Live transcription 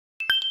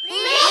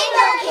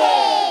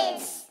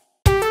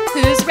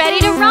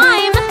ready to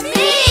rhyme?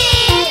 Me!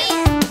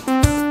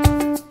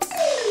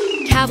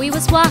 Cowy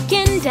was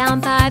walking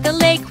down by the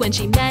lake when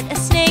she met a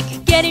snake,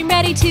 getting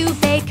ready to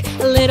bake.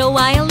 A little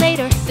while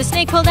later, the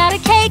snake pulled out a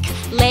cake.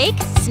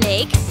 Lake,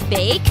 snake,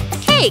 bake,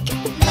 cake.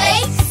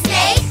 Lake,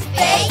 snake,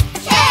 bake,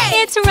 cake.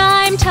 It's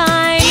rhyme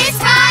time. It's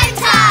rhyme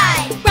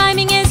time.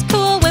 Rhyming is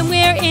cool when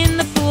we're in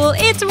the pool.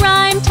 It's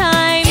rhyme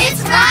time.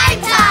 It's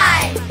rhyme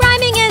time.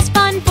 Rhyming is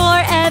fun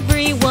for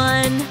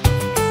everyone.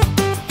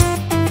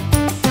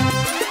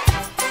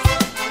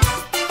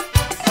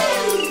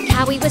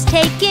 Cowy was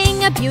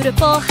taking a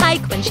beautiful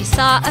hike when she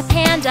saw a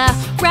panda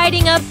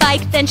riding a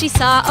bike. Then she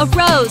saw a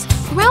rose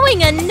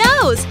growing a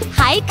nose.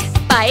 Hike,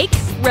 bike,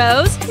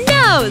 rose,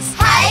 nose.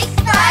 Hike,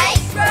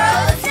 bike,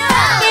 rose,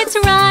 nose. It's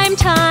rhyme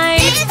time.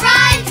 It's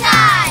rhyme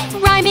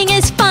time. Rhyming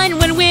is fun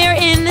when we're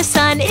in the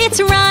sun.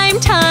 It's rhyme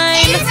time.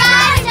 It's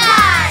rhyme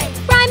time.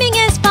 Rhyming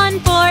is fun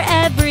for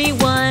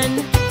everyone.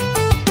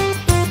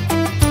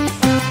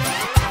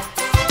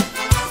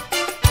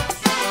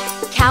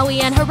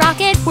 Cowy and her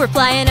rocket were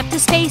flying up to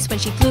space when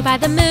she flew by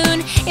the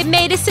moon. It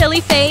made a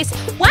silly face.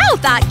 Wow,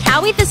 thought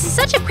Cowy, this is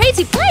such a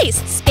crazy place.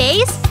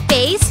 Space,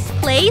 base,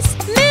 place,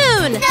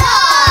 moon. No!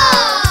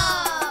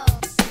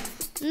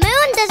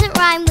 Moon doesn't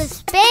rhyme with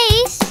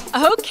space.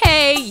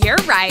 Okay,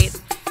 you're right.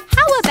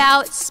 How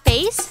about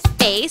space,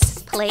 base,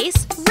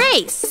 place,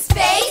 race?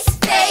 Space,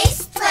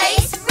 space,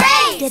 place,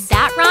 race. Did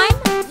that rhyme?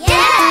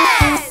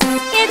 Yes!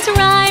 It's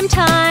rhyme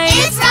time.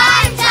 It's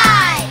rhyme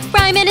time.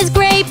 Rhyming is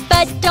great,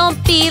 but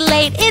don't be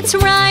late. It's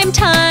rhyme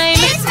time.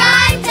 It's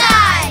rhyme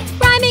time.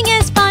 Rhyming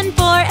is fun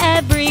for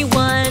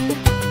everyone.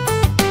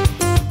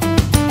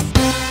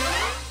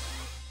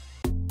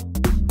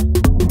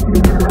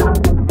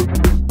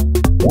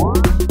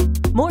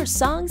 More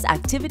songs,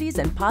 activities,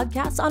 and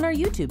podcasts on our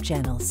YouTube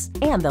channels,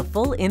 and the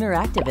full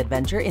interactive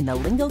adventure in the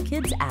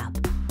Lingokids app.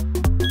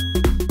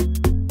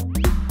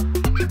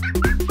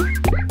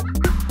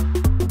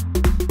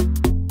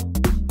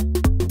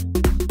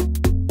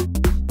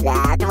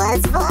 That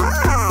was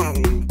fun!